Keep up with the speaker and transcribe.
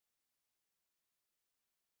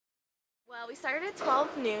Well, we started at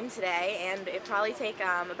 12 noon today, and it'd probably take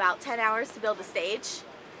about 10 hours to build the stage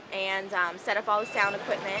and set up all the sound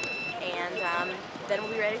equipment, and then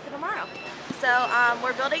we'll be ready for tomorrow. So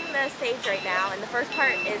we're building the stage right now, and the first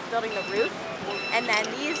part is building the roof, and then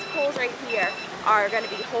these poles right here are going to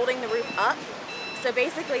be holding the roof up. So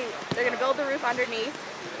basically, they're going to build the roof underneath.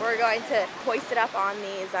 We're going to hoist it up on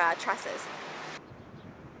these trusses.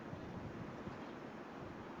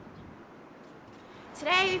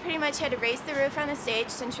 Today we pretty much had to raise the roof on the stage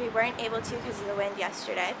since we weren't able to because of the wind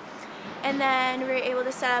yesterday. And then we were able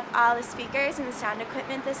to set up all the speakers and the sound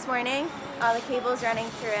equipment this morning, all the cables running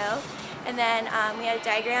through. And then we had a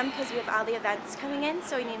diagram because we have all the events coming in,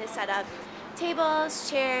 so we need to set up tables,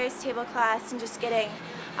 chairs, tablecloths, and just getting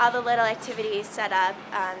all the little activities set up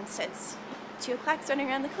since 2 o'clock's running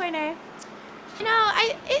around the corner. You know,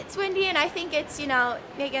 it's windy, and I think it's,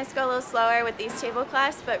 making us go a little slower with these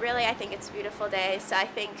tablecloths, but really I think it's a beautiful day, so I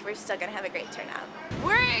think we're still going to have a great turnout.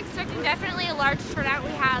 We're expecting definitely a large turnout.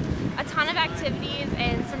 We have a ton of activities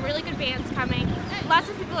and some really good bands coming. Lots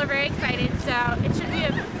of people are very excited, so it should be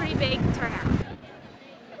a pretty big turnout.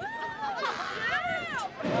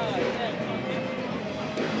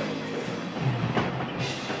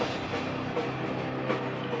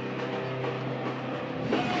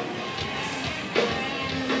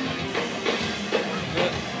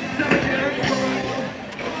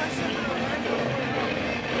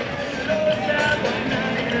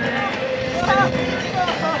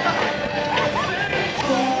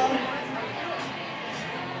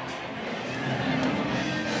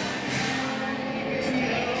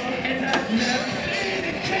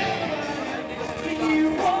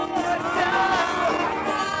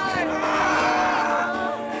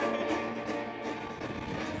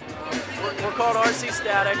 We're called RC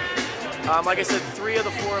Static. Like I said, 3 of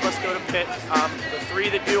the 4 of us go to Pitt. The 3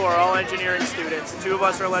 that do are all engineering students. 2 of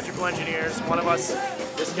us are electrical engineers. One of us,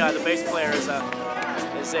 this guy, the bass player, is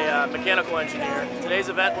a mechanical engineer. Today's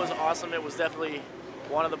event was awesome. It was definitely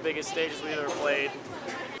one of the biggest stages we've ever played.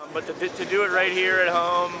 But to do it right here at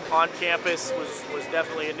home, on campus, was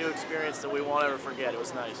definitely a new experience that we won't ever forget. It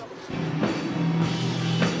was nice.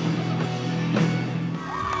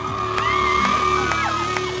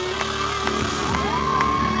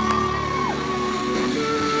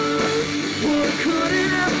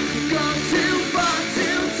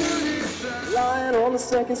 Lying on the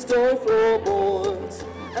second story floorboards,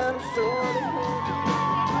 I'm sure.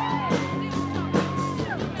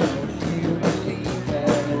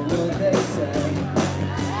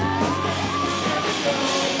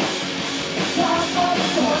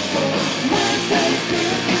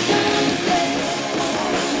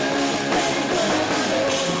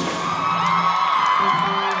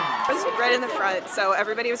 I was right in the front, so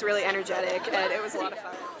everybody was really energetic, and it was a lot of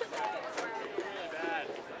fun.